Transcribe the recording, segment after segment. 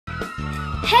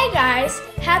Hey guys,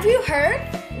 have you heard?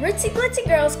 Ritzy Glitzy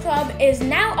Girls Club is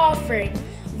now offering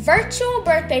virtual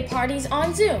birthday parties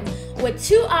on Zoom with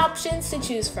 2 options to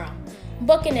choose from.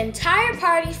 Book an entire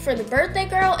party for the birthday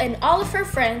girl and all of her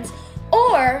friends,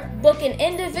 or book an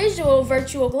individual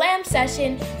virtual glam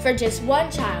session for just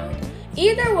one child.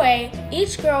 Either way,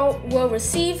 each girl will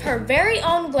receive her very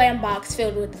own glam box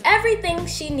filled with everything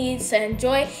she needs to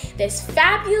enjoy this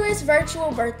fabulous virtual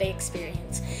birthday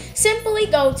experience. Simply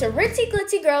go to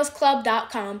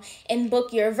ritzyglitzygirlsclub.com and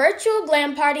book your virtual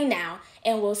glam party now,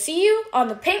 and we'll see you on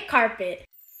the pink carpet.